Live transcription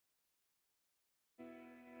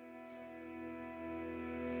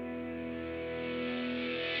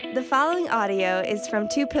The following audio is from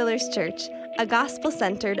Two Pillars Church, a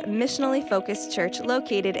gospel-centered, missionally focused church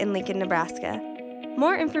located in Lincoln, Nebraska.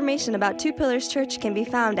 More information about Two Pillars Church can be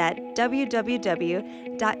found at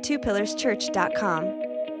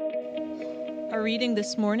www.twopillarschurch.com. Our reading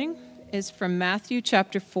this morning is from Matthew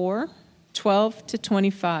chapter 4, 12 to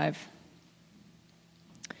 25.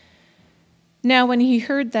 Now when he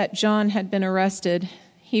heard that John had been arrested,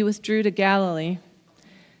 he withdrew to Galilee.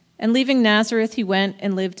 And leaving Nazareth, he went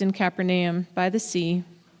and lived in Capernaum by the sea,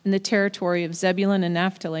 in the territory of Zebulun and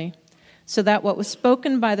Naphtali, so that what was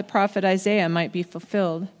spoken by the prophet Isaiah might be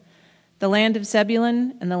fulfilled. The land of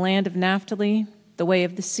Zebulun and the land of Naphtali, the way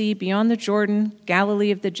of the sea beyond the Jordan,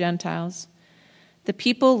 Galilee of the Gentiles. The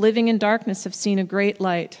people living in darkness have seen a great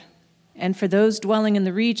light, and for those dwelling in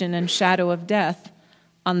the region and shadow of death,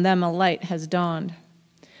 on them a light has dawned.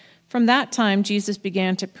 From that time Jesus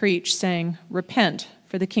began to preach, saying, "Repent,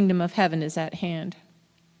 for the kingdom of heaven is at hand."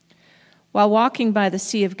 While walking by the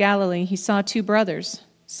Sea of Galilee, he saw two brothers,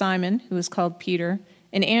 Simon, who was called Peter,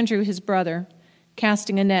 and Andrew his brother,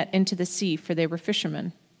 casting a net into the sea, for they were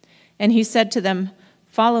fishermen. And he said to them,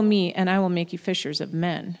 "Follow me, and I will make you fishers of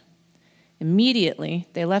men." Immediately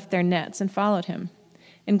they left their nets and followed him.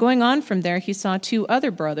 And going on from there, he saw two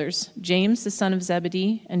other brothers, James the son of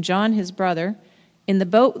Zebedee, and John his brother, in the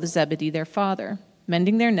boat with Zebedee their father,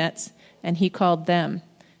 mending their nets, and he called them.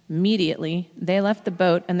 Immediately they left the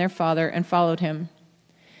boat and their father and followed him.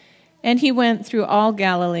 And he went through all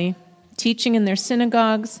Galilee, teaching in their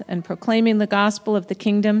synagogues and proclaiming the gospel of the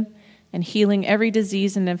kingdom and healing every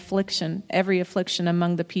disease and every affliction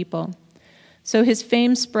among the people. So his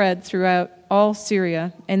fame spread throughout all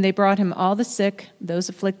Syria, and they brought him all the sick, those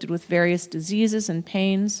afflicted with various diseases and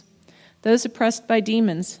pains, those oppressed by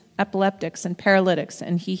demons, epileptics and paralytics,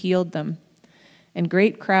 and he healed them. And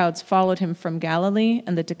great crowds followed him from Galilee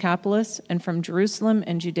and the Decapolis, and from Jerusalem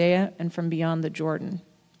and Judea, and from beyond the Jordan.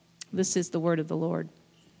 This is the word of the Lord.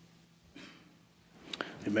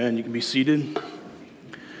 Amen. You can be seated.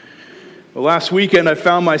 Well, last weekend I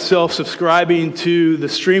found myself subscribing to the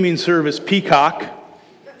streaming service Peacock.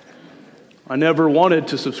 I never wanted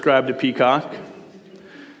to subscribe to Peacock.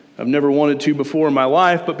 I've never wanted to before in my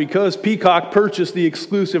life, but because Peacock purchased the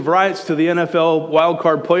exclusive rights to the NFL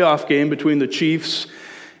wildcard playoff game between the Chiefs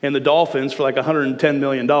and the Dolphins for like $110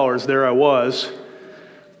 million, there I was,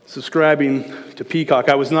 subscribing to Peacock.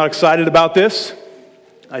 I was not excited about this.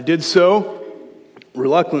 I did so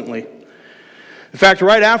reluctantly. In fact,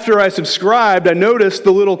 right after I subscribed, I noticed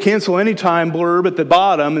the little cancel anytime blurb at the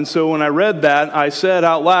bottom, and so when I read that, I said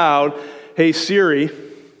out loud, "Hey Siri,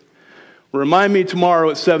 remind me tomorrow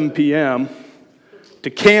at 7 p.m. to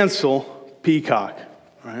cancel Peacock."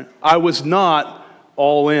 Right? I was not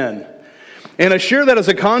all in. And I share that as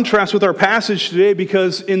a contrast with our passage today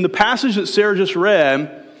because in the passage that Sarah just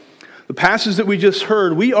read, the passage that we just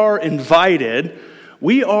heard, we are invited,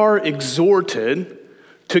 we are exhorted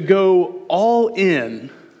to go all in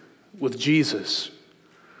with Jesus.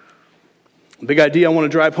 The big idea I want to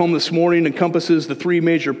drive home this morning encompasses the three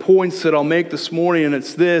major points that I'll make this morning, and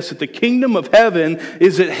it's this: that the kingdom of heaven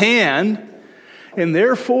is at hand, and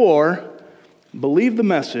therefore, believe the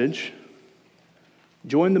message,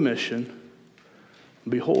 join the mission,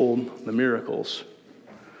 and behold the miracles.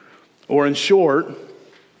 Or in short,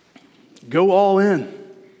 go all in.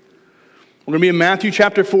 We're going to be in Matthew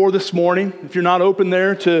chapter 4 this morning. If you're not open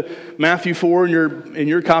there to Matthew 4 in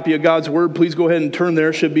your copy of God's Word, please go ahead and turn there.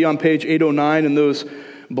 It should be on page 809 in those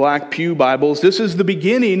black pew Bibles. This is the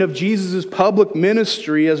beginning of Jesus' public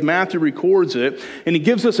ministry as Matthew records it. And he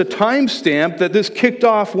gives us a timestamp that this kicked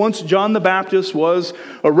off once John the Baptist was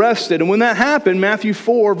arrested. And when that happened, Matthew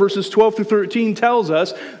 4 verses 12 through 13 tells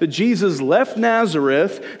us that Jesus left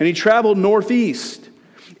Nazareth and he traveled northeast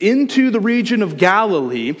into the region of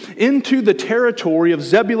Galilee, into the territory of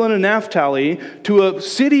Zebulun and Naphtali, to a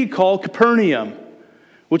city called Capernaum,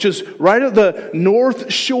 which is right at the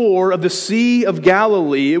north shore of the Sea of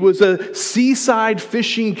Galilee. It was a seaside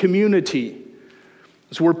fishing community.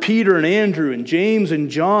 It's where Peter and Andrew and James and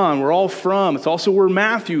John were all from. It's also where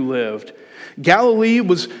Matthew lived. Galilee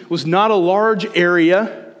was not a large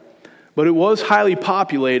area, but it was highly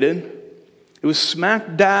populated. It was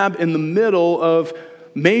smack dab in the middle of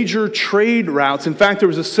major trade routes. In fact, there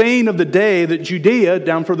was a saying of the day that Judea,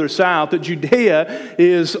 down further south, that Judea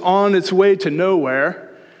is on its way to nowhere,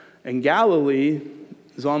 and Galilee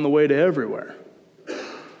is on the way to everywhere.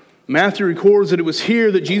 Matthew records that it was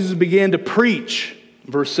here that Jesus began to preach,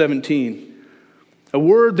 verse 17. A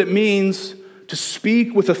word that means to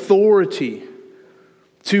speak with authority,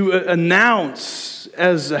 to announce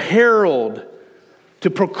as a herald, to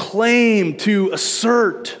proclaim, to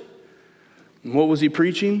assert. And what was he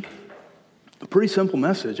preaching? A pretty simple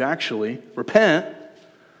message, actually. Repent,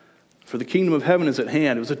 for the kingdom of heaven is at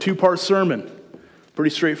hand. It was a 2-part sermon,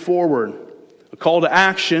 pretty straightforward. A call to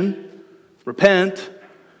action, repent,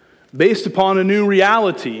 based upon a new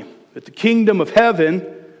reality, that the kingdom of heaven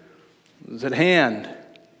is at hand.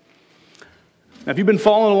 Now, if you've been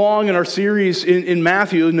following along in our series in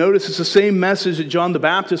Matthew, notice it's the same message that John the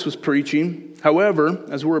Baptist was preaching. However,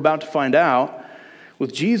 as we're about to find out,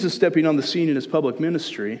 with Jesus stepping on the scene in his public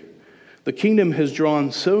ministry, the kingdom has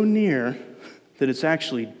drawn so near that it's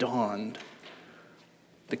actually dawned.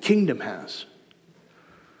 The kingdom has.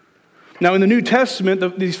 Now, in the New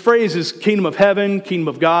Testament, these phrases, kingdom of heaven, kingdom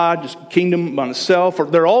of God, just kingdom on itself,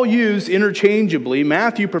 they're all used interchangeably.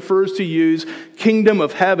 Matthew prefers to use kingdom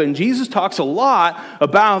of heaven. Jesus talks a lot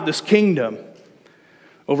about this kingdom.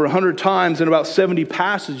 Over 100 times in about 70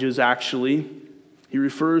 passages, actually, he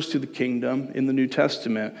refers to the kingdom in the New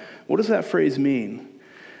Testament. What does that phrase mean?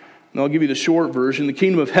 And I'll give you the short version. The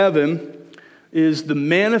kingdom of heaven is the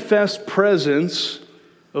manifest presence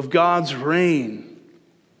of God's reign.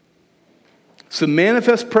 It's the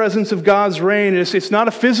manifest presence of God's reign. It's not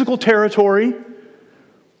a physical territory.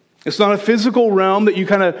 It's not a physical realm that you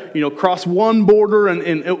kind of cross one border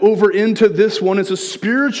and over into this one. It's a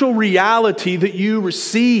spiritual reality that you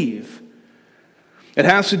receive. It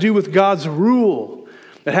has to do with God's rule.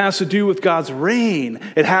 It has to do with God's reign.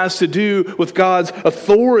 It has to do with God's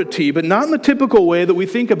authority, but not in the typical way that we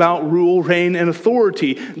think about rule, reign, and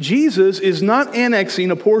authority. Jesus is not annexing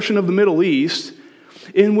a portion of the Middle East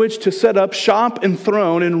in which to set up shop and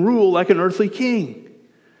throne and rule like an earthly king.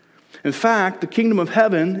 In fact, the kingdom of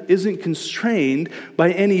heaven isn't constrained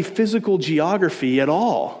by any physical geography at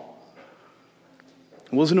all.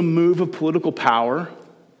 It wasn't a move of political power,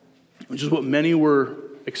 which is what many were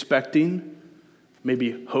expecting,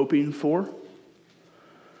 maybe hoping for.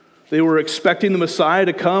 They were expecting the Messiah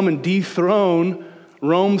to come and dethrone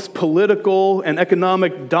Rome's political and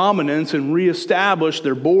economic dominance and reestablish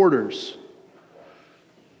their borders.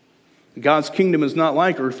 God's kingdom is not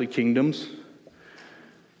like earthly kingdoms.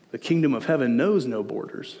 The kingdom of heaven knows no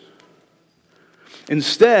borders.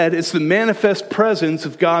 Instead, it's the manifest presence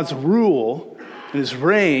of God's rule and his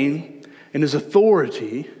reign and his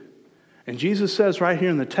authority. And Jesus says right here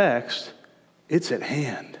in the text, it's at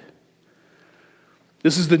hand.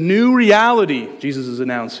 This is the new reality Jesus is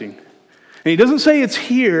announcing. And he doesn't say it's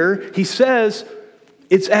here. He says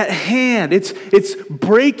it's at hand. It's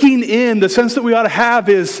breaking in. The sense that we ought to have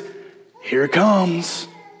is, here it comes.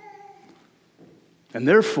 And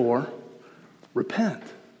therefore, repent.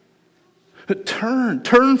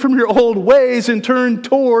 Turn from your old ways and turn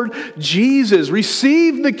toward Jesus.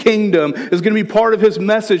 Receive the kingdom is going to be part of his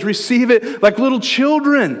message. Receive it like little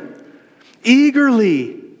children.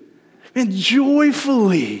 Eagerly and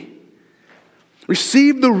joyfully.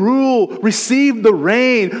 Receive the rule, receive the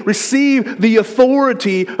reign, receive the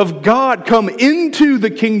authority of God. Come into the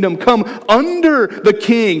kingdom, come under the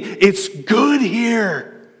king. It's good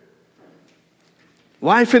here.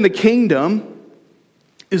 Life in the kingdom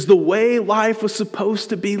is the way life was supposed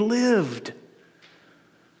to be lived.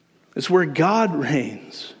 It's where God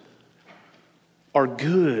reigns, our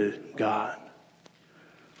good God.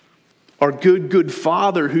 Our good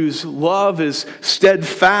Father whose love is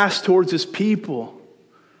steadfast towards his people,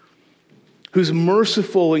 who's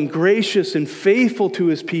merciful and gracious and faithful to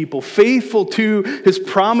his people, faithful to his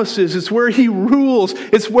promises. It's where he rules.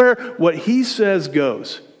 It's where what he says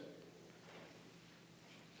goes.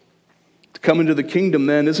 To come into the kingdom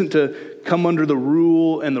then isn't to come under the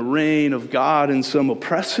rule and the reign of God in some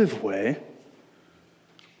oppressive way.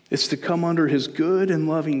 It's to come under his good and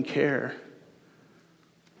loving care.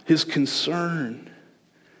 His concern,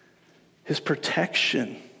 his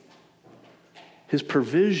protection, his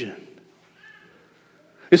provision.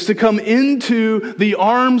 It's to come into the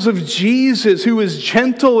arms of Jesus, who is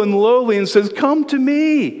gentle and lowly, and says, "Come to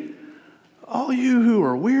me, all you who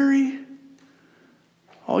are weary,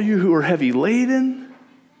 all you who are heavy laden,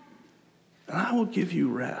 and I will give you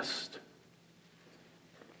rest."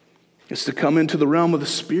 It's to come into the realm of the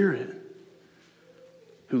Spirit,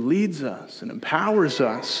 who leads us and empowers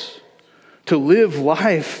us to live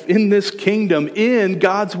life in this kingdom in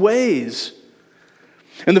God's ways.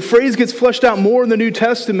 And the phrase gets fleshed out more in the New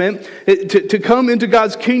Testament. To come into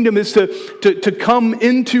God's kingdom is to come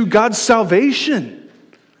into God's salvation.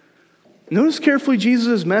 Notice carefully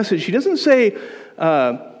Jesus' message. He doesn't say,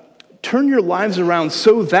 turn your lives around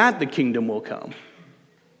so that the kingdom will come.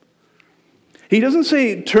 He doesn't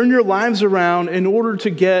say, turn your lives around in order to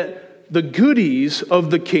get the goodies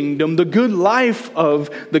of the kingdom, the good life of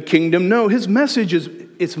the kingdom. No, his message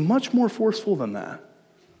is much more forceful than that.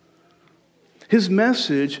 His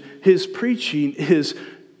message, his preaching is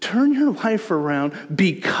turn your life around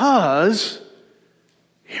because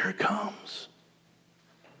here it comes.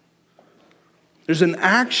 There's an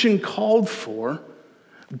action called for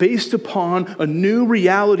based upon a new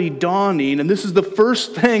reality dawning. And this is the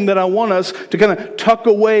first thing that I want us to kind of tuck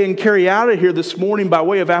away and carry out of here this morning by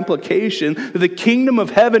way of application. That the kingdom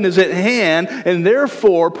of heaven is at hand, and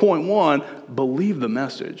therefore, point one, believe the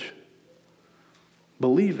message.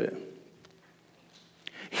 Believe it.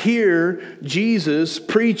 Hear Jesus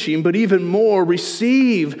preaching, but even more,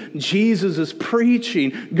 receive Jesus'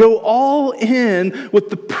 preaching. Go all in with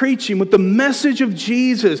the preaching, with the message of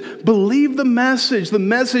Jesus. Believe the message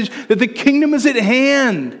that the kingdom is at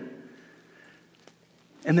hand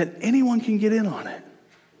and that anyone can get in on it.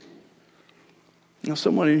 Now,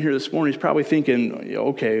 someone in here this morning is probably thinking,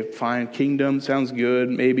 okay, fine, kingdom, sounds good,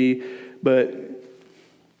 maybe, but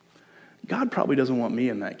God probably doesn't want me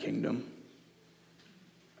in that kingdom.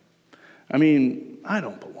 I mean, I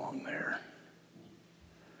don't belong there.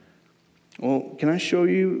 Well, can I show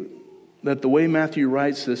you that the way Matthew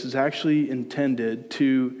writes this is actually intended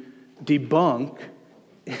to debunk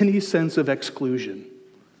any sense of exclusion?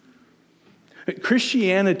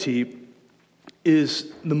 Christianity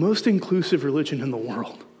is the most inclusive religion in the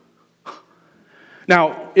world.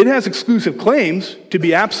 Now, it has exclusive claims, to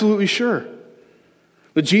be absolutely sure.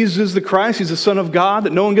 That Jesus is the Christ, He's the Son of God,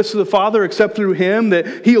 that no one gets to the Father except through Him,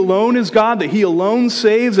 that He alone is God, that He alone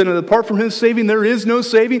saves, and apart from His saving, there is no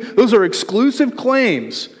saving. Those are exclusive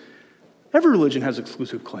claims. Every religion has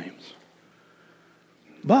exclusive claims.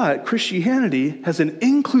 But Christianity has an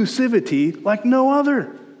inclusivity like no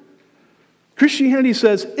other. Christianity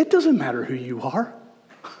says, it doesn't matter who you are.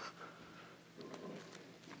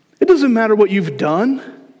 It doesn't matter what you've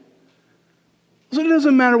done. It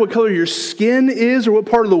doesn't matter what color your skin is or what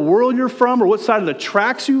part of the world you're from or what side of the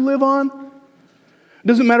tracks you live on. It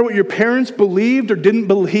doesn't matter what your parents believed or didn't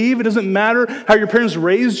believe. It doesn't matter how your parents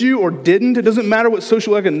raised you or didn't. It doesn't matter what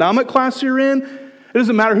social economic class you're in. It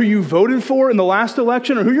doesn't matter who you voted for in the last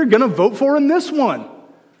election or who you're going to vote for in this one.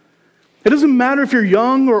 It doesn't matter if you're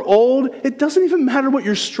young or old. It doesn't even matter what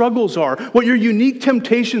your struggles are, what your unique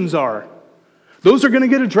temptations are. Those are going to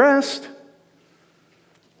get addressed.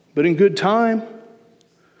 But in good time,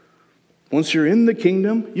 once you're in the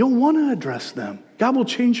kingdom, you'll want to address them. God will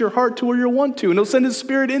change your heart to where you'll want to, and He'll send His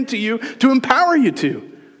Spirit into you to empower you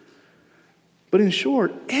to. But in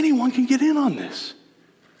short, anyone can get in on this.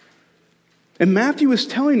 And Matthew is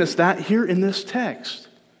telling us that here in this text.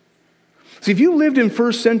 See, if you lived in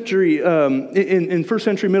first century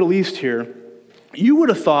Middle East here, you would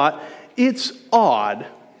have thought it's odd,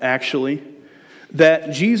 actually,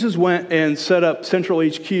 that Jesus went and set up Central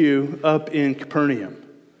HQ up in Capernaum.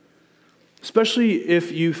 Especially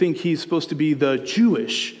if you think He's supposed to be the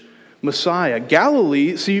Jewish Messiah.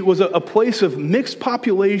 Galilee, see, was a place of mixed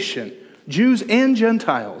population, Jews and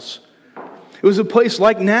Gentiles. It was a place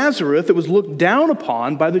like Nazareth that was looked down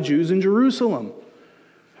upon by the Jews in Jerusalem.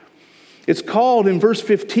 It's called, in verse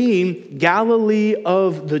 15, Galilee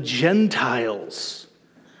of the Gentiles.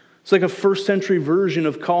 It's like a first century version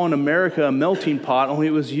of calling America a melting pot, only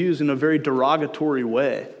it was used in a very derogatory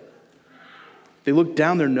way. They looked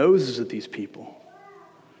down their noses at these people.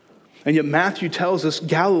 And yet Matthew tells us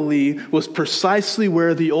Galilee was precisely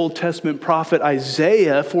where the Old Testament prophet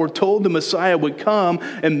Isaiah foretold the Messiah would come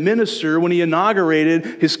and minister when he inaugurated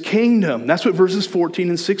his kingdom. That's what verses 14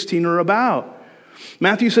 and 16 are about.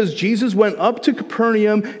 Matthew says Jesus went up to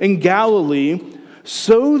Capernaum in Galilee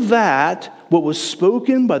so that what was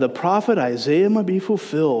spoken by the prophet Isaiah might be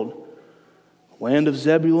fulfilled. The land of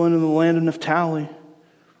Zebulun and the land of Naphtali,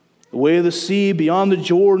 the way of the sea beyond the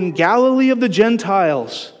Jordan, Galilee of the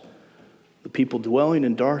Gentiles. The people dwelling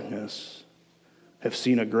in darkness have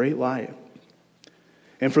seen a great light.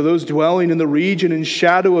 And for those dwelling in the region and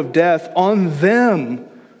shadow of death, on them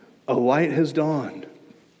a light has dawned.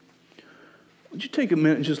 Would you take a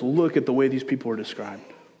minute and just look at the way these people are described?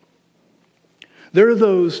 There are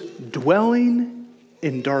those dwelling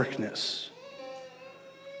in darkness,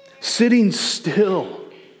 sitting still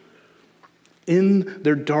in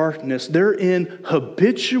their darkness. They're in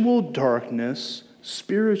habitual darkness,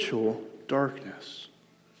 spiritual darkness.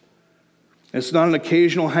 It's not an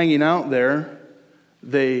occasional hanging out there.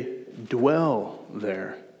 They dwell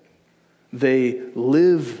there. They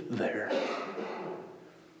live there.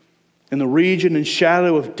 In the region and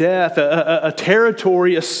shadow of death, a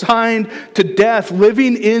territory assigned to death,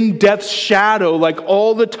 living in death's shadow like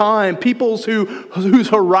all the time. People whose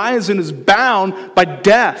horizon is bound by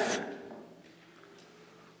death.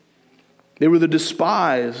 They were the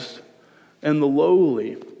despised and the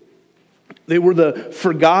lowly. They were the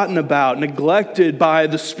forgotten about, neglected by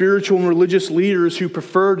the spiritual and religious leaders who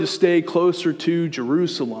preferred to stay closer to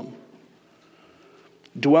Jerusalem,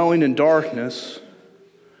 dwelling in darkness,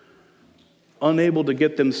 unable to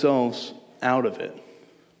get themselves out of it.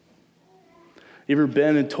 You ever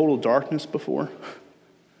been in total darkness before?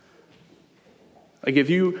 Like if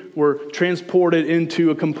you were transported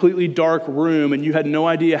into a completely dark room and you had no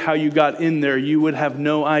idea how you got in there, you would have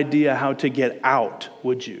no idea how to get out,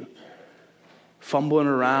 would you? Fumbling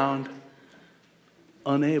around,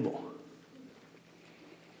 unable.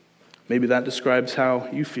 Maybe that describes how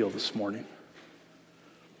you feel this morning.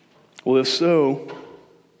 Well, if so,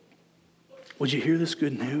 would you hear this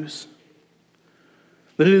good news?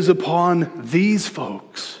 That it is upon these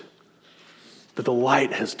folks that the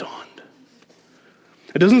light has dawned.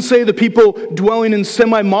 It doesn't say the people dwelling in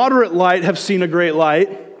semi-moderate light have seen a great light.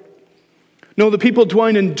 No, the people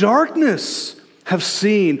dwelling in darkness have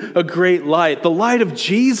seen a great light. The light of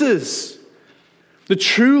Jesus, the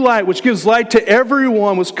true light which gives light to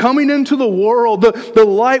everyone, was coming into the world. The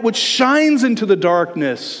light which shines into the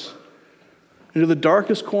darkness, into the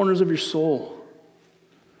darkest corners of your soul.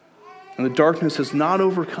 And the darkness has not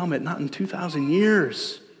overcome it, not in 2,000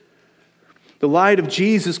 years. The light of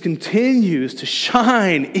Jesus continues to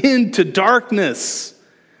shine into darkness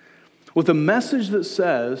with a message that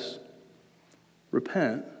says,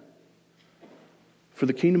 repent, for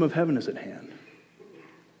the kingdom of heaven is at hand.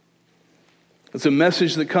 It's a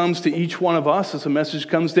message that comes to each one of us. It's a message that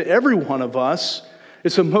comes to every one of us.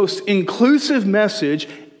 It's a most inclusive message.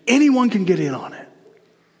 Anyone can get in on it.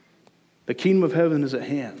 The kingdom of heaven is at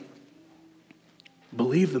hand.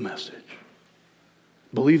 Believe the message.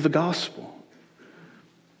 Believe the gospel.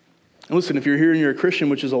 And listen, if you're here and you're a Christian,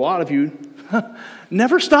 which is a lot of you,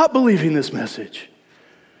 never stop believing this message.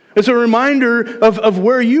 It's a reminder of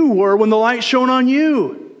where you were when the light shone on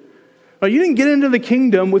you. Now, you didn't get into the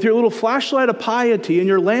kingdom with your little flashlight of piety and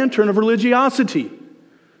your lantern of religiosity.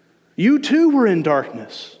 You too were in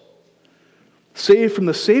darkness, saved from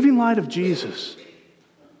the saving light of Jesus.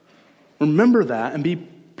 Remember that and be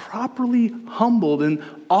properly humbled and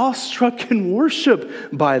awestruck in worship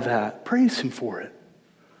by that. Praise Him for it.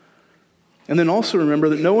 And then also remember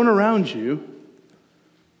that no one around you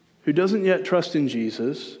who doesn't yet trust in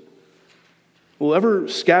Jesus will ever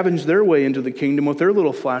scavenge their way into the kingdom with their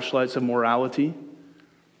little flashlights of morality,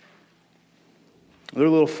 their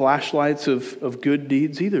little flashlights of good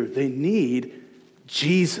deeds either. They need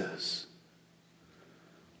Jesus.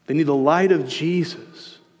 They need the light of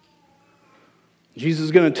Jesus. Jesus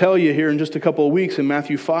is going to tell you here in just a couple of weeks in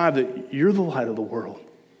Matthew 5 that you're the light of the world.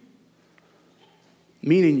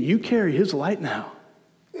 Meaning you carry His light now.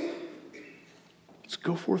 Let's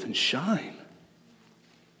go forth and shine.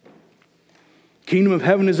 Kingdom of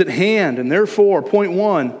heaven is at hand, and therefore, point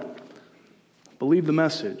 1, believe the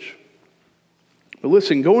message. But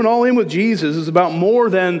listen, going all in with Jesus is about more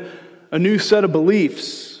than a new set of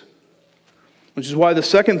beliefs, which is why the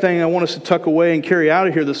second thing I want us to tuck away and carry out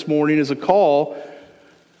of here this morning is a call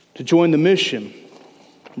to join the mission.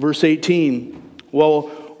 Verse 18,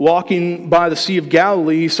 while walking by the Sea of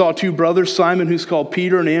Galilee, he saw two brothers, Simon, who's called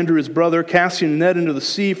Peter, and Andrew, his brother, casting a net into the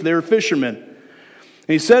sea, for they were fishermen.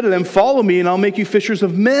 And he said to them, follow me, and I'll make you fishers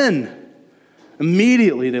of men.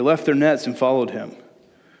 Immediately they left their nets and followed him.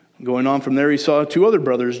 Going on from there, he saw two other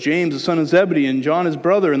brothers, James, the son of Zebedee, and John, his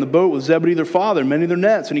brother, in the boat with Zebedee, their father, mending their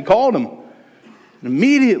nets. And he called them. And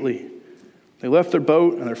immediately they left their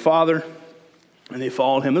boat and their father, and they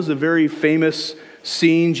followed him. This is a very famous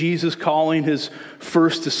scene, Jesus calling his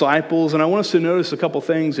first disciples. And I want us to notice a couple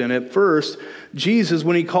things in it. First, Jesus,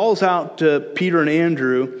 when he calls out to Peter and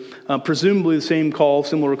Andrew, presumably the same call,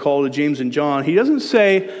 similar call to James and John, he doesn't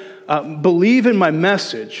say, believe in my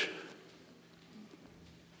message.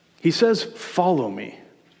 He says, follow me.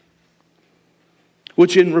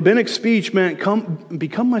 Which in rabbinic speech meant,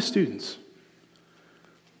 become my students.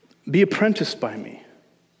 Be apprenticed by me.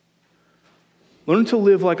 Learn to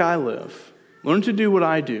live like I live. Learn to do what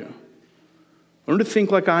I do. Learn to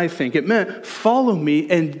think like I think. It meant follow me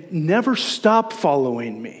and never stop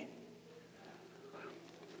following me.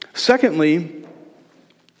 Secondly,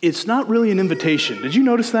 it's not really an invitation. Did you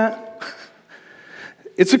notice that?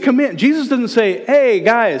 It's a command. Jesus doesn't say, hey,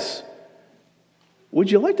 guys,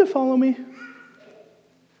 would you like to follow me?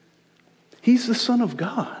 He's the Son of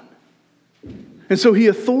God. And so he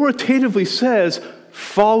authoritatively says,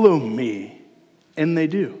 follow me. And they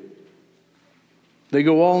do. They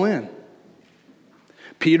go all in.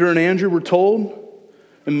 Peter and Andrew were told,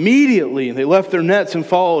 immediately they left their nets and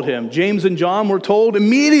followed him. James and John were told,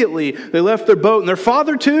 immediately they left their boat and their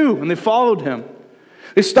father too, and they followed him.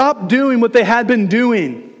 They stopped doing what they had been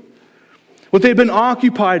doing. what they'd been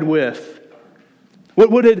occupied with,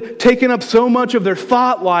 what had taken up so much of their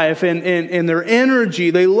thought life and their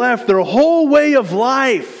energy. They left their whole way of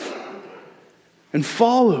life and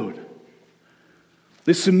followed.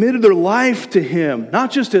 They submitted their life to Him,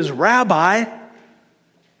 not just as rabbi,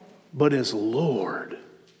 but as Lord,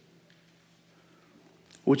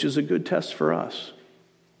 which is a good test for us.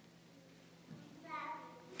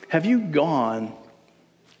 Have you gone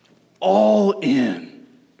all in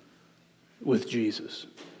with Jesus?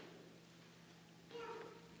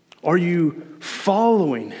 Are you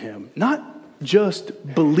following Him, not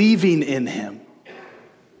just believing in Him?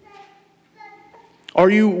 Are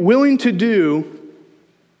you willing to do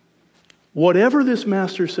whatever this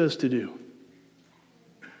master says to do?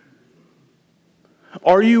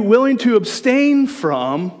 Are you willing to abstain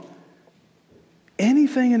from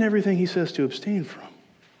anything and everything He says to abstain from?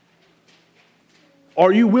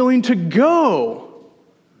 Are you willing to go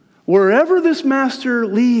wherever this master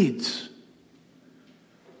leads?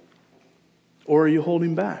 Or are you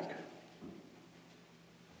holding back?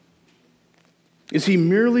 Is He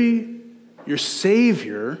merely your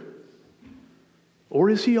Savior, or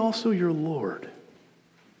is He also your Lord?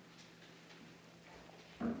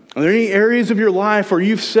 Are there any areas of your life where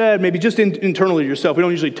you've said, maybe just internally to yourself, we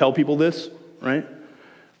don't usually tell people this, right?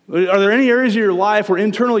 Are there any areas of your life where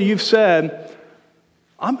internally you've said,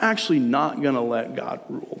 I'm actually not going to let God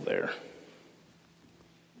rule there?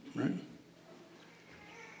 Right?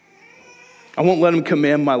 I won't let Him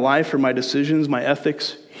command my life or my decisions, my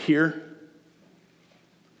ethics here.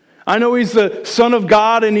 I know He's the Son of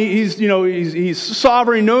God and He's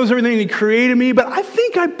sovereign, He knows everything, He created me, but I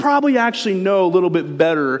think I probably actually know a little bit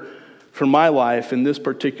better for my life in this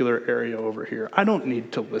particular area over here. I don't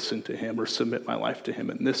need to listen to Him or submit my life to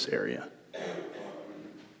Him in this area.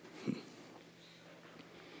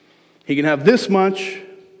 He can have this much,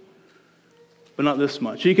 but not this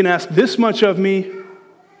much. He can ask this much of me,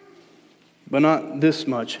 but not this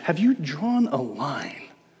much. Have you drawn a line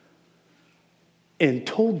and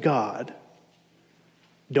told God,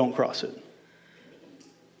 don't cross it?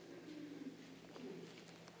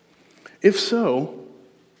 If so,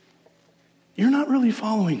 you're not really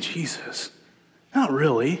following Jesus. Not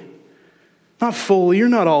really. Not fully. You're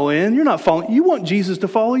not all in. You're not following. You want Jesus to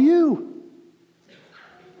follow you.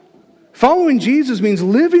 Following Jesus means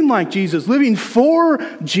living like Jesus, living for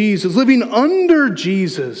Jesus, living under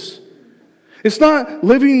Jesus. It's not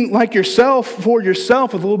living like yourself for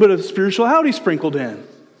yourself with a little bit of spirituality sprinkled in.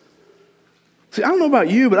 See, I don't know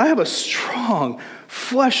about you, but I have a strong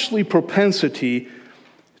fleshly propensity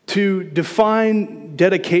to define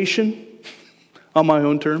dedication on my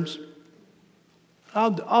own terms.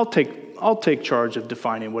 I'll take charge of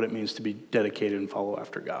defining what it means to be dedicated and follow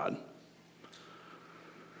after God.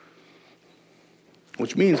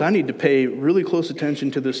 Which means I need to pay really close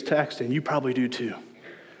attention to this text, and you probably do too.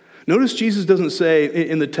 Notice Jesus doesn't say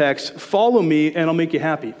in the text, follow me and I'll make you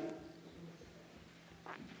happy.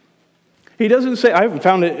 He doesn't say, I haven't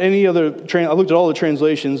found any other, I looked at all the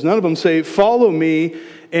translations, none of them say, follow me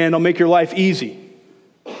and I'll make your life easy.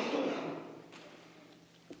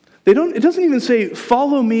 It doesn't even say,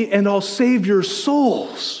 follow me and I'll save your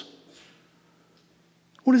souls.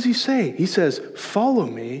 What does he say? He says, follow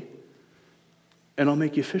me and I'll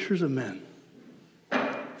make you fishers of men.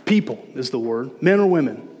 People is the word, men or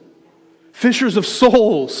women. Fishers of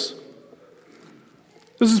souls.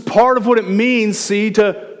 This is part of what it means,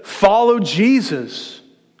 to follow Jesus.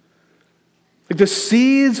 Like the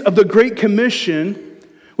seeds of the Great Commission,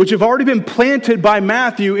 which have already been planted by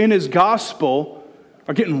Matthew in his gospel,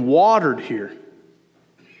 are getting watered here.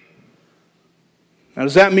 Now,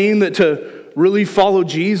 does that mean that to really follow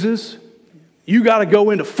Jesus, you got to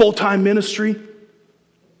go into full-time ministry?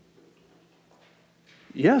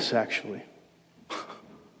 Yes, actually.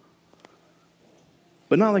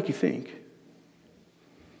 But not like you think.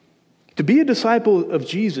 To be a disciple of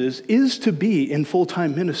Jesus is to be in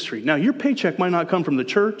full-time ministry. Now, your paycheck might not come from the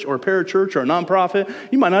church or a parachurch or a nonprofit.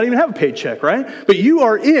 You might not even have a paycheck, right? But you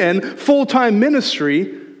are in full-time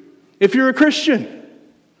ministry if you're a Christian.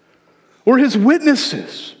 We're His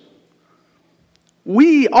witnesses.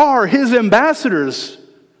 We are His ambassadors.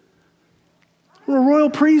 We're a royal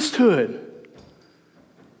priesthood.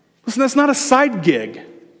 Listen, that's not a side gig.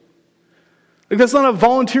 Like, that's not a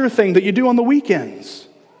volunteer thing that you do on the weekends.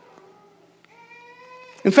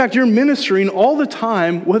 In fact, you're ministering all the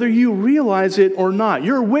time, whether you realize it or not.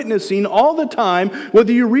 You're witnessing all the time,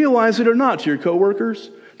 whether you realize it or not, to your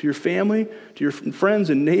coworkers, to your family, to your friends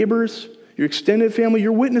and neighbors, your extended family.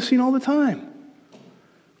 You're witnessing all the time.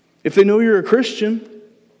 If they know you're a Christian,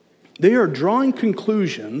 they are drawing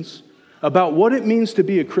conclusions about what it means to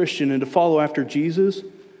be a Christian and to follow after Jesus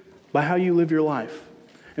by how you live your life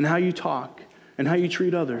and how you talk and how you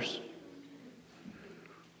treat others.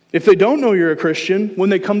 If they don't know you're a Christian, when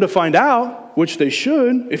they come to find out, which they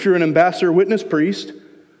should, if you're an ambassador, witness, priest,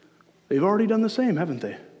 they've already done the same, haven't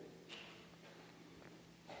they?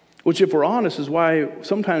 Which, if we're honest, is why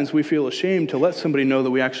sometimes we feel ashamed to let somebody know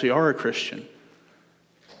that we actually are a Christian.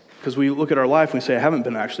 Because we look at our life and we say, I haven't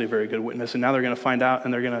been actually a very good witness, and now they're going to find out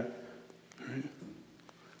and they're going to... Right?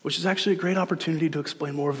 Which is actually a great opportunity to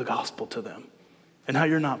explain more of the gospel to them and how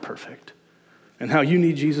you're not perfect and how you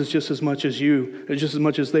need Jesus just as much as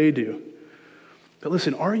they do. But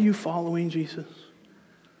listen, are you following Jesus?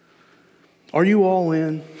 Are you all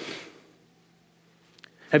in?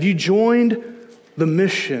 Have you joined the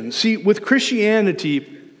mission? See, with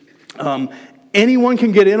Christianity, anyone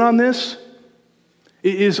can get in on this.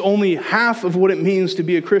 It is only half of what it means to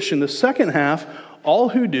be a Christian. The second half, all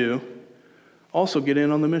who do, also get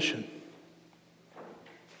in on the mission.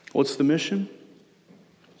 What's the mission?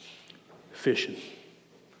 Fishing.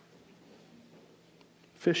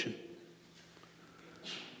 Fishing.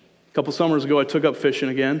 A couple summers ago, I took up fishing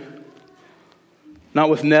again. Not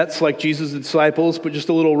with nets like Jesus' disciples, but just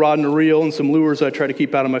a little rod and a reel and some lures I try to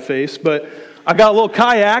keep out of my face. But I got a little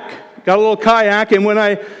kayak, and when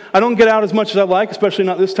I don't get out as much as I like, especially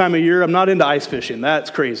not this time of year. I'm not into ice fishing. That's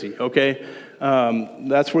crazy, okay?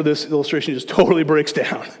 That's where this illustration just totally breaks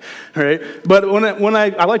down, right? But when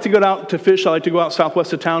I like to go out to fish, I like to go out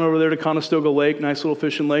southwest of town over there to Conestoga Lake, nice little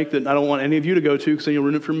fishing lake that I don't want any of you to go to because then you'll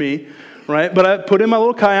ruin it for me, right? But I put in my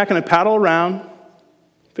little kayak and I paddle around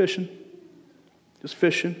fishing. Just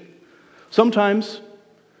fishing. Sometimes,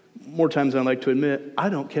 more times than I like to admit, I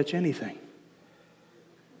don't catch anything.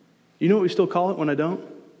 You know what we still call it when I don't?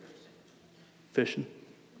 Fishing.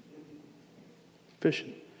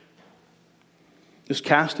 Fishing. Just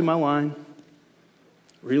casting my line,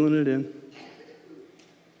 reeling it in.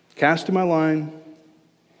 Casting my line,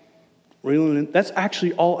 reeling it in. That's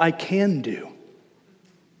actually all I can do.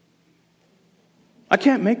 I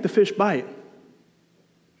can't make the fish bite.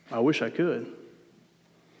 I wish I could.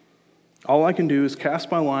 All I can do is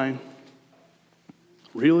cast my line,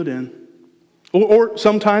 reel it in. Or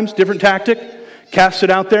sometimes, different tactic, cast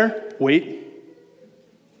it out there, wait.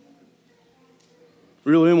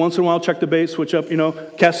 Reel it in once in a while, check the bait, switch up,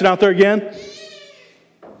 cast it out there again,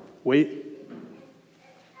 wait.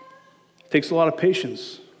 Takes a lot of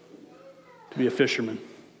patience to be a fisherman.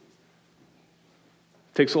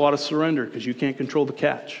 Takes a lot of surrender because you can't control the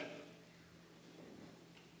catch.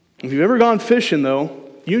 If you've ever gone fishing, though,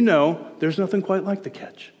 you know there's nothing quite like the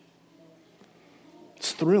catch.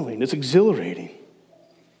 It's thrilling. It's exhilarating.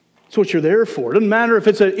 It's what you're there for. It doesn't matter if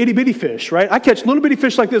it's an itty-bitty fish, right? I catch little bitty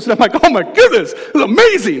fish like this, and I'm like, oh my goodness, this is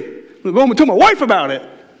amazing. I'm going to tell my wife about it.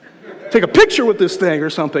 Take a picture with this thing or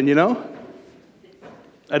something,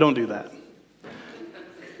 I don't do that.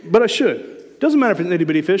 But I should. It doesn't matter if it's an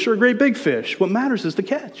itty-bitty fish or a great big fish. What matters is the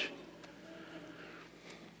catch.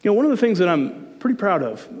 One of the things that I'm pretty proud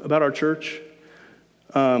of about our church,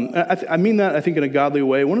 I mean that, I think, in a godly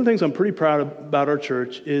way. One of the things I'm pretty proud of about our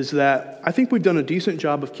church is that I think we've done a decent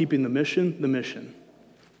job of keeping the mission the mission.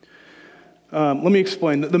 Let me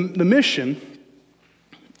explain. The mission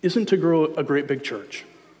isn't to grow a great big church.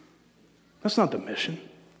 That's not the mission.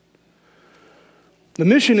 The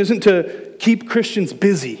mission isn't to keep Christians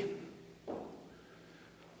busy.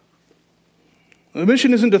 The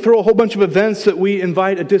mission isn't to throw a whole bunch of events that we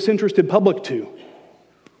invite a disinterested public to.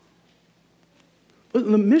 But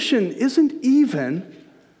the mission isn't even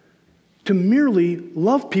to merely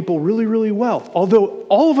love people really, really well. Although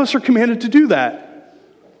all of us are commanded to do that.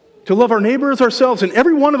 To love our neighbor as ourselves. And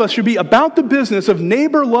every one of us should be about the business of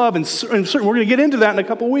neighbor love. And we're going to get into that in a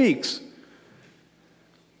couple weeks.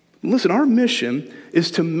 Listen, our mission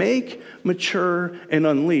is to make, mature, and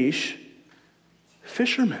unleash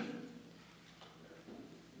fishermen.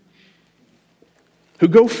 Who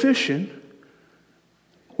go fishing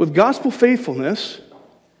with gospel faithfulness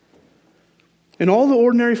in all the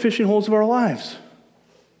ordinary fishing holes of our lives.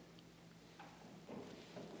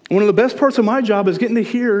 One of the best parts of my job is getting to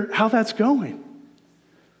hear how that's going.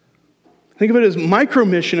 Think of it as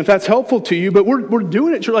micro-mission, if that's helpful to you, but we're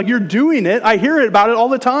doing it. Like, you're doing it. I hear about it all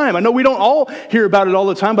the time. I know we don't all hear about it all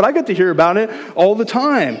the time, but I get to hear about it all the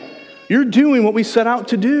time. You're doing what we set out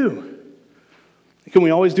to do. Can we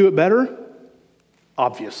always do it better?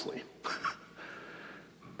 Obviously.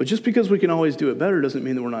 But just because we can always do it better doesn't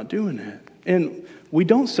mean that we're not doing it. And we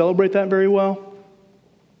don't celebrate that very well.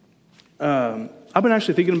 I've been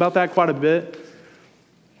actually thinking about that quite a bit.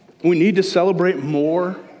 We need to celebrate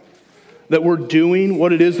more that we're doing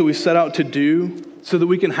what it is that we set out to do. so that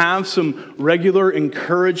we can have some regular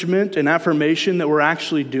encouragement and affirmation that we're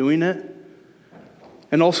actually doing it.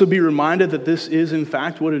 And also be reminded that this is, in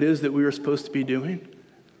fact, what it is that we are supposed to be doing.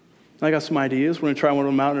 I got some ideas. We're going to try one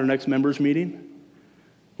of them out in our next members meeting,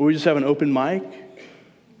 where we just have an open mic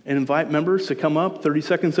and invite members to come up 30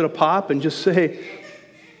 seconds at a pop and just say,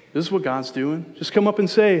 this is what God's doing. Just come up and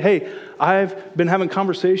say, hey, I've been having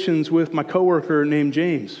conversations with my coworker named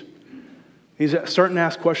James. He's starting to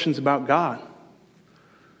ask questions about God.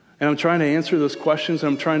 And I'm trying to answer those questions,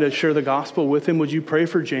 and I'm trying to share the gospel with him. Would you pray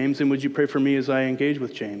for James, and would you pray for me as I engage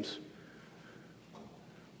with James?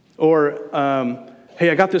 Or,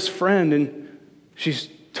 hey, I got this friend, and she's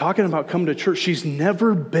talking about coming to church. She's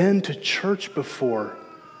never been to church before.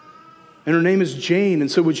 And her name is Jane.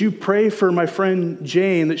 And so would you pray for my friend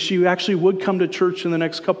Jane that she actually would come to church in the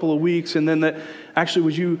next couple of weeks, and then that actually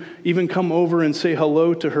would you even come over and say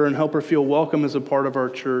hello to her and help her feel welcome as a part of our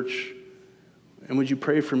church? And would you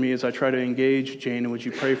pray for me as I try to engage Jane, and would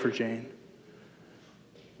you pray for Jane?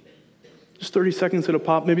 Just 30 seconds at a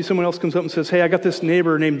pop. Maybe someone else comes up and says, hey, I got this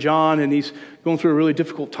neighbor named John, and he's going through a really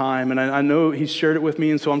difficult time, and I know he's shared it with me,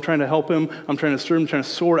 and so I'm trying to help him. I'm trying to serve him, trying to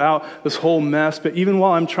sort out this whole mess. But even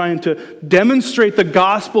while I'm trying to demonstrate the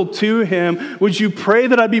gospel to him, would you pray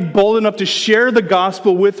that I'd be bold enough to share the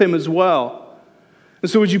gospel with him as well? And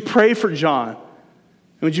so would you pray for John?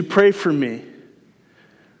 And would you pray for me?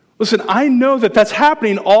 Listen, I know that that's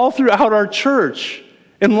happening all throughout our church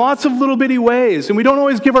in lots of little bitty ways, and we don't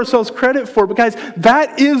always give ourselves credit for it, but guys,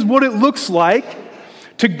 that is what it looks like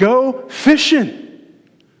to go fishing.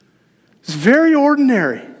 It's very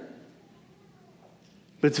ordinary,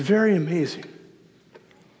 but it's very amazing.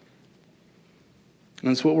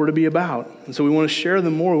 And that's what we're to be about. And so we want to share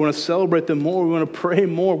them more, we want to celebrate them more, we want to pray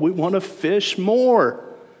more, we want to fish more.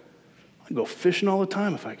 I'd go fishing all the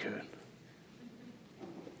time if I could.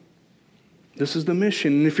 This is the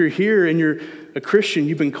mission. And if you're here and you're a Christian,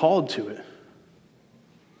 you've been called to it.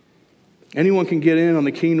 Anyone can get in on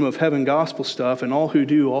the kingdom of heaven gospel stuff, and all who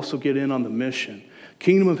do also get in on the mission.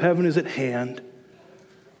 Kingdom of heaven is at hand.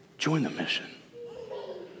 Join the mission.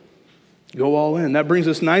 Go all in. That brings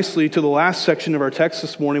us nicely to the last section of our text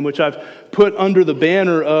this morning, which I've put under the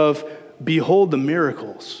banner of Behold the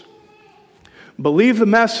Miracles. Believe the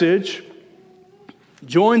message,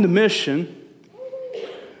 join the mission,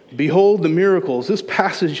 behold the miracles. This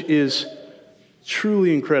passage is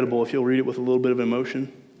truly incredible if you'll read it with a little bit of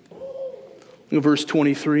emotion. In verse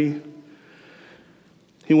 23,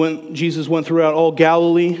 Jesus went throughout all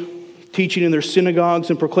Galilee, teaching in their synagogues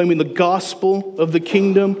and proclaiming the gospel of the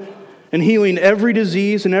kingdom and healing every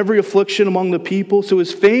disease and every affliction among the people. So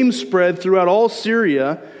his fame spread throughout all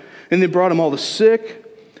Syria, and they brought him all the sick,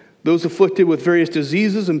 those afflicted with various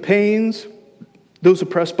diseases and pains, those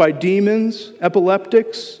oppressed by demons,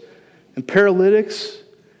 epileptics, and paralytics,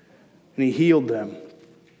 and he healed them.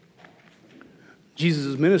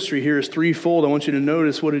 Jesus' ministry here is threefold. I want you to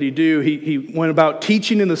notice, what did he do? He went about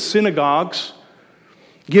teaching in the synagogues,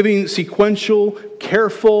 giving sequential,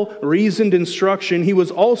 careful, reasoned instruction. He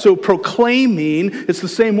was also proclaiming, it's the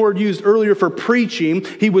same word used earlier for preaching.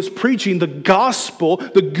 He was preaching the gospel,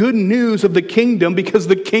 the good news of the kingdom, because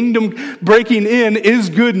the kingdom breaking in is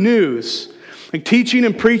good news. Like teaching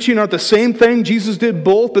and preaching aren't the same thing. Jesus did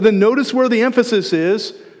both, but then notice where the emphasis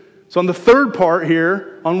is. It's on the third part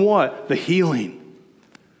here, on what? The healing.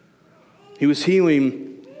 He was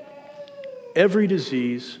healing every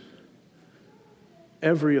disease,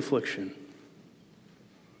 every affliction.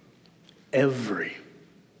 Every.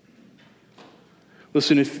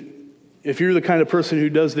 Listen, if you're the kind of person who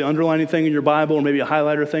does the underlining thing in your Bible, or maybe a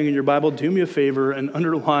highlighter thing in your Bible, do me a favor and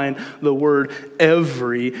underline the word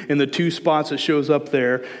every in the two spots that shows up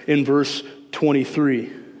there in verse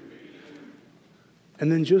 23.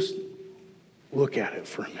 And then just look at it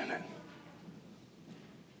for a minute.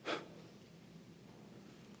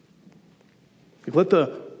 Let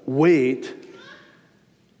the weight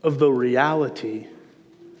of the reality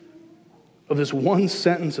of this one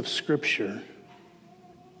sentence of Scripture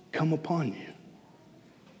come upon you.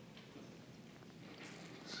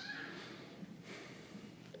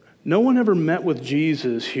 No one ever met with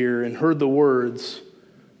Jesus here and heard the words,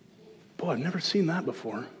 boy, I've never seen that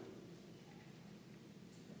before.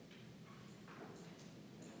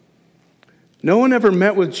 No one ever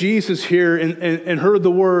met with Jesus here and heard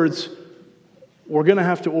the words, we're going to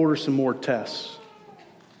have to order some more tests.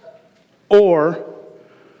 Or,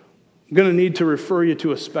 I'm going to need to refer you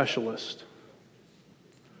to a specialist.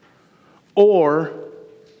 Or,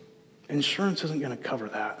 insurance isn't going to cover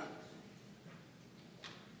that.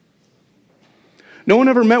 No one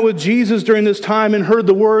ever met with Jesus during this time and heard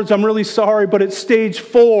the words, I'm really sorry, but it's stage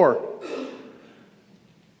 4.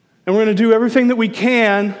 And we're going to do everything that we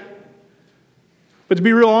can. But to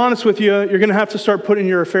be real honest with you, you're going to have to start putting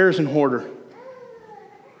your affairs in order.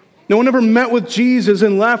 No one ever met with Jesus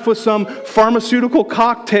and left with some pharmaceutical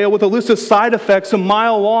cocktail with a list of side effects a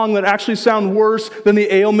mile long that actually sound worse than the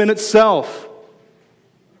ailment itself.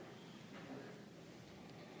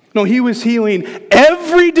 No, he was healing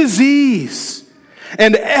every disease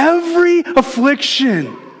and every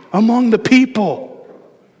affliction among the people.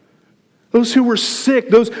 Those who were sick,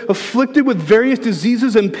 those afflicted with various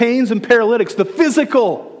diseases and pains and paralytics, the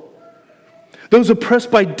physical. Those oppressed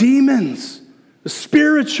by demons, the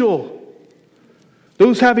spiritual.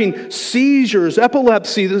 Those having seizures,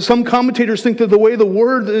 epilepsy. Some commentators think that the way the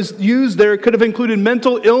word is used there could have included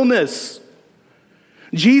mental illness.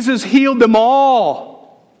 Jesus healed them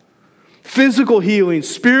all. Physical healing,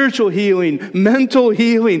 spiritual healing, mental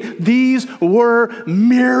healing. These were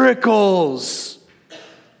miracles.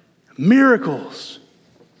 Miracles.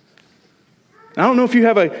 I don't know if you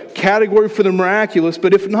have a category for the miraculous,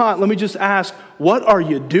 but if not, let me just ask, what are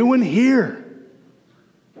you doing here?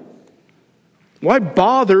 Why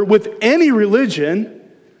bother with any religion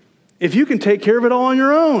if you can take care of it all on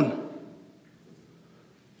your own?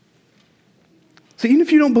 So even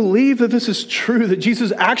if you don't believe that this is true, that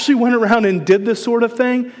Jesus actually went around and did this sort of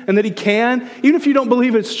thing, and that he can, even if you don't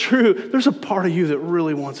believe it's true, there's a part of you that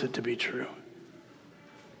really wants it to be true.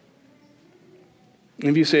 And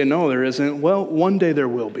if you say, no, there isn't, well, one day there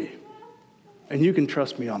will be. And you can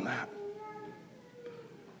trust me on that.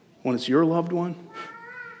 When it's your loved one,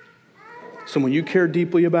 someone you care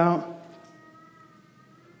deeply about.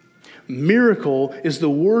 Miracle is the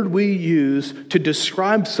word we use to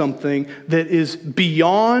describe something that is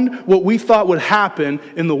beyond what we thought would happen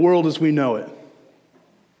in the world as we know it.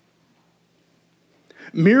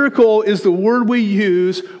 Miracle is the word we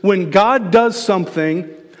use when God does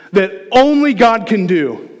something that only God can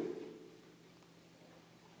do.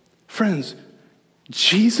 Friends,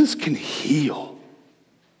 Jesus can heal.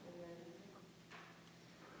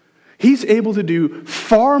 He's able to do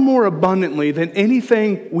far more abundantly than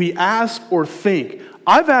anything we ask or think.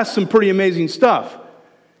 I've asked some pretty amazing stuff.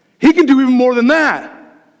 He can do even more than that.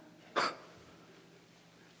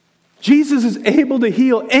 Jesus is able to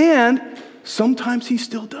heal, and sometimes he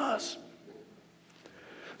still does.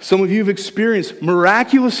 Some of you have experienced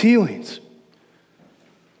miraculous healings.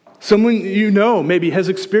 Someone you know maybe has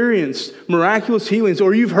experienced miraculous healings,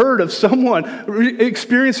 or you've heard of someone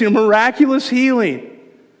experiencing a miraculous healing.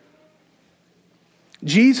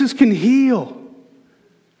 Jesus can heal.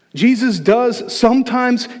 Jesus does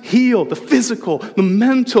sometimes heal the physical, the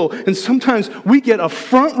mental, and sometimes we get a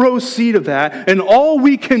front row seat of that, and all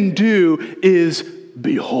we can do is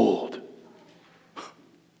behold.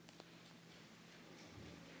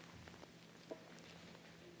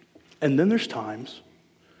 And then there's times,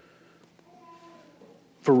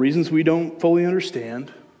 for reasons we don't fully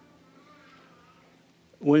understand,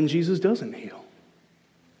 when Jesus doesn't heal.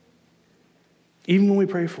 Even when we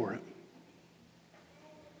pray for it.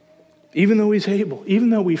 Even though he's able. Even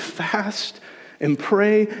though we fast and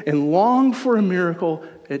pray and long for a miracle,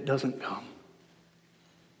 it doesn't come.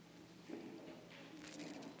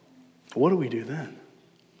 What do we do then?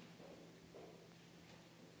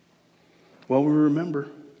 Well, we remember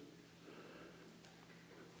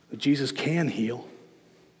that Jesus can heal.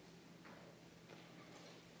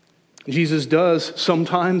 Jesus does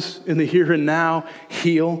sometimes in the here and now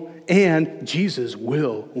heal, and Jesus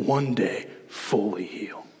will one day fully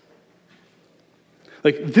heal.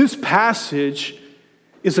 Like, this passage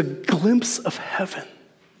is a glimpse of heaven.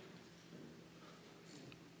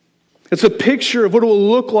 It's a picture of what it will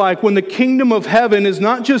look like when the kingdom of heaven is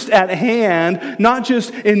not just at hand, not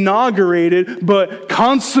just inaugurated, but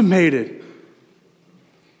consummated.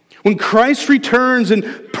 When Christ returns and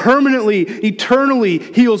permanently, eternally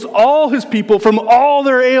heals all his people from all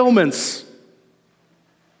their ailments.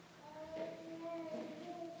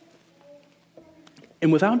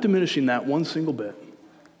 And without diminishing that one single bit,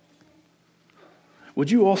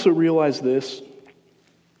 would you also realize this?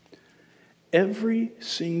 Every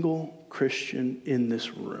single Christian in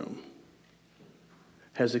this room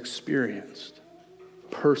has experienced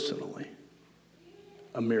personally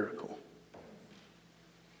a miracle.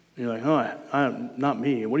 You're like, oh, not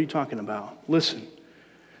me. What are you talking about? Listen,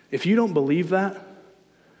 if you don't believe that,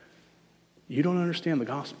 you don't understand the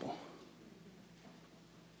gospel.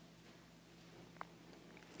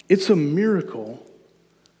 It's a miracle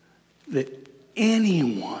that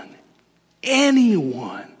anyone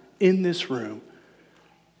in this room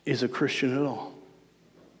is a Christian at all.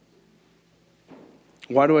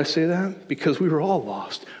 Why do I say that? Because we were all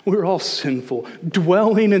lost. We were all sinful,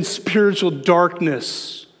 dwelling in spiritual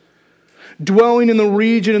darkness. dwelling in the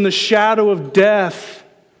region in the shadow of death.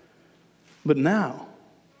 But now,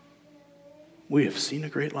 we have seen a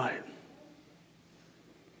great light.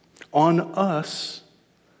 On us,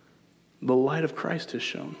 the light of Christ has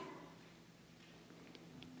shone.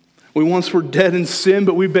 We once were dead in sin,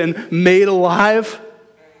 but we've been made alive.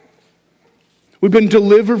 We've been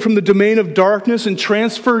delivered from the domain of darkness and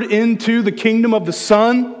transferred into the kingdom of the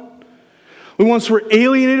Son. We once were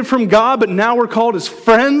alienated from God, but now we're called as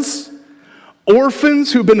friends,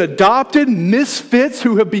 orphans who've been adopted, misfits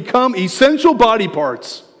who have become essential body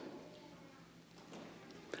parts.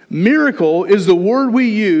 Miracle is the word we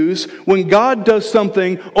use when God does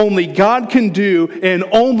something only God can do, and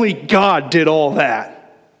only God did all that.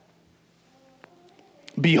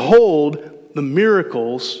 Behold the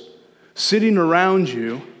miracles sitting around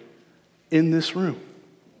you in this room.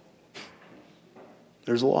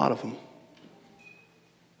 There's a lot of them.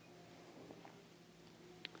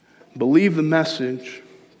 Believe the message,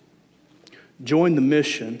 join the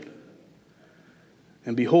mission,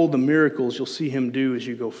 and behold the miracles you'll see him do as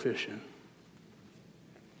you go fishing.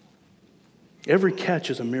 Every catch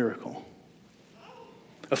is a miracle.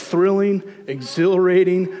 A thrilling,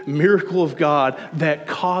 exhilarating miracle of God that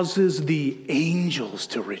causes the angels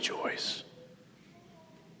to rejoice.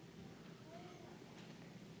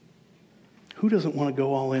 Who doesn't want to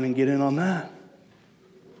go all in and get in on that?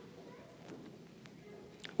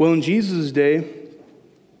 Well, in Jesus' day,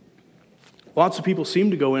 lots of people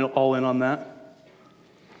seem to go all in on that.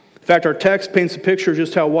 In fact, our text paints a picture of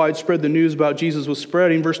just how widespread the news about Jesus was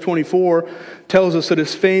spreading. Verse 24 tells us that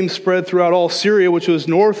his fame spread throughout all Syria, which was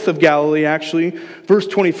north of Galilee, actually. Verse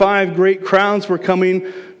 25, great crowds were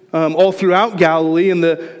coming all throughout Galilee. And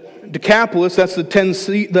the Decapolis, that's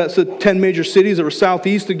the 10 major cities that were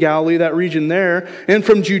southeast of Galilee, that region there. And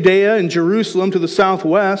from Judea and Jerusalem to the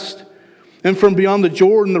southwest. And from beyond the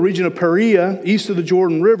Jordan, the region of Perea, east of the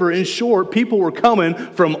Jordan River. In short, people were coming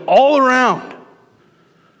from all around.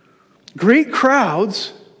 Great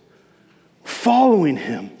crowds following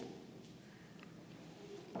him.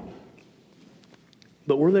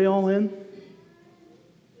 But were they all in?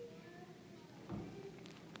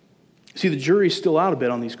 See, the jury's still out a bit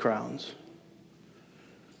on these crowds.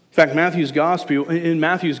 In fact, in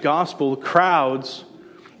Matthew's gospel, the crowds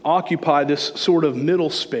occupy this sort of middle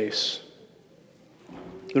space.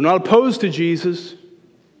 They're not opposed to Jesus,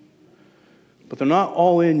 but they're not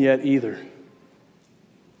all in yet either.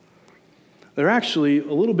 They're actually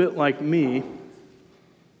a little bit like me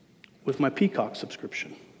with my Peacock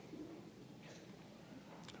subscription.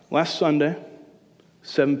 Last Sunday,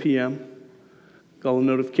 7 p.m., got a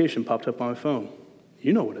notification popped up on my phone.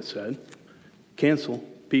 You know what it said. Cancel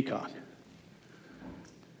Peacock.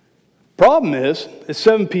 Problem is, at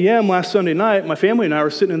 7 p.m. last Sunday night, my family and I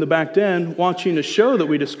were sitting in the back den watching a show that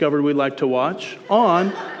we discovered we'd like to watch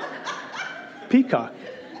on Peacock.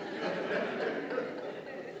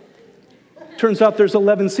 Turns out there's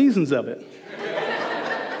 11 seasons of it.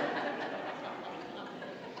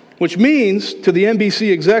 Which means, to the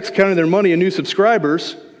NBC execs counting their money and new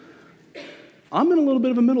subscribers, I'm in a little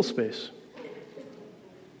bit of a middle space.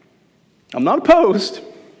 I'm not opposed.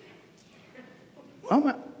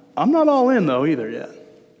 I'm not all in, though, either yet.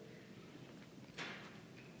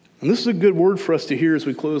 And this is a good word for us to hear as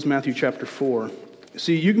we close Matthew chapter 4.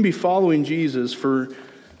 See, you can be following Jesus for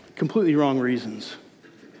completely wrong reasons.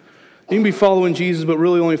 You can be following Jesus, but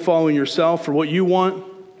really only following yourself for what you want,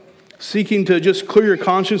 seeking to just clear your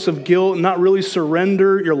conscience of guilt and not really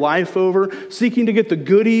surrender your life over, seeking to get the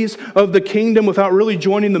goodies of the kingdom without really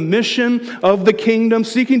joining the mission of the kingdom,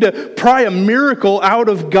 seeking to pry a miracle out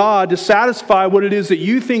of God to satisfy what it is that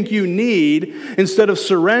you think you need instead of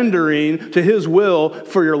surrendering to his will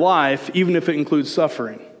for your life, even if it includes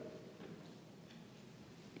suffering.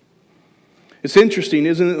 It's interesting,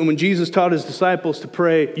 isn't it, when Jesus taught his disciples to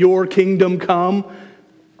pray, "Your kingdom come,"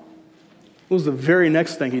 what was the very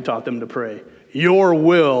next thing he taught them to pray? "Your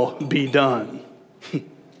will be done."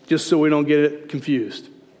 Just so we don't get it confused.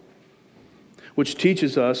 Which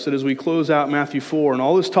teaches us that as we close out Matthew 4, and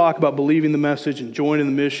all this talk about believing the message and joining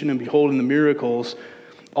the mission and beholding the miracles,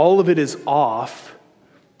 all of it is off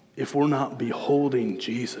if we're not beholding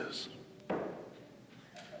Jesus,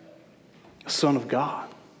 the Son of God.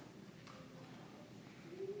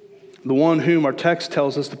 The one whom our text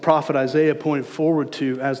tells us the prophet Isaiah pointed forward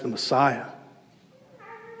to as the Messiah.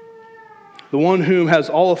 The one whom has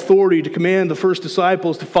all authority to command the first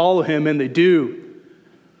disciples to follow him, and they do.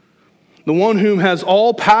 The one whom has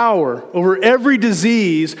all power over every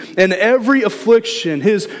disease and every affliction,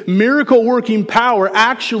 his miracle-working power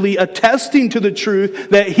actually attesting to the truth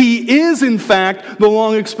that he is, in fact, the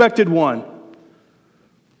long-expected one.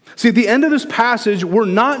 See, at the end of this passage, we're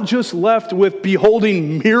not just left with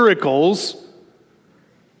beholding miracles.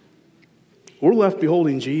 We're left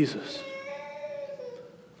beholding Jesus,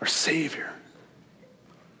 our Savior,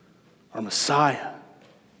 our Messiah,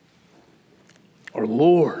 our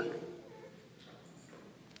Lord,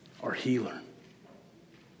 our healer.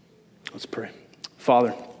 Let's pray.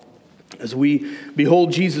 Father, as we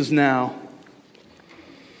behold Jesus now,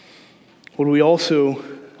 would we also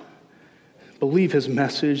believe his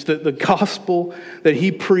message, that the gospel that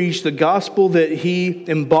he preached, the gospel that he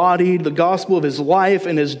embodied, the gospel of his life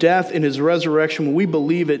and his death and his resurrection, when we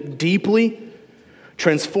believe it deeply,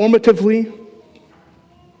 transformatively,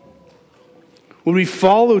 when we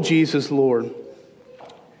follow Jesus, Lord,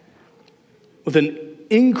 with an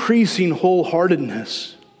increasing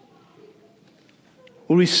wholeheartedness,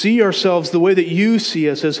 when we see ourselves the way that you see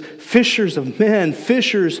us, as fishers of men,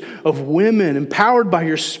 fishers of women, empowered by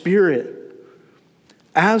your Spirit,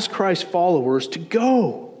 as Christ followers, to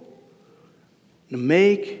go, to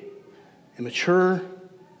make and mature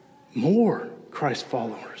more Christ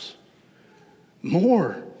followers,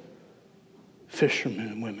 more fishermen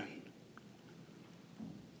and women.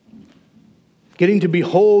 Getting to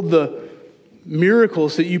behold the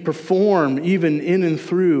miracles that you perform even in and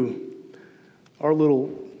through our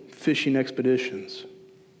little fishing expeditions.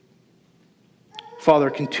 Father,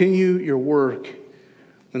 continue your work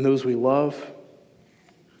in those we love,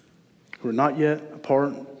 who are not yet a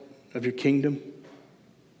part of your kingdom.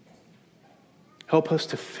 Help us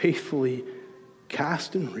to faithfully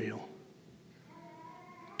cast and reel,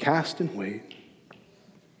 cast and wait,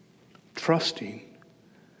 trusting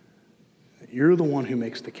that you're the one who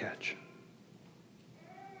makes the catch.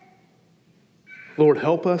 Lord,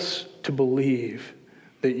 help us to believe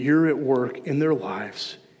that you're at work in their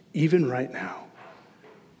lives, even right now,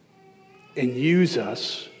 and use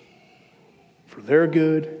us for their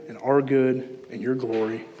good and our good and your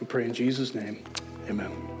glory. We pray in Jesus' name.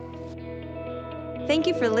 Amen. Thank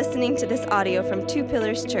you for listening to this audio from Two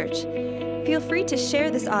Pillars Church. Feel free to share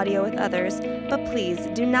this audio with others, but please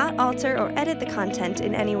do not alter or edit the content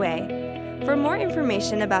in any way. For more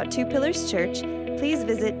information about Two Pillars Church, please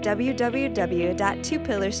visit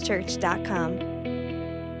www.twopillarschurch.com.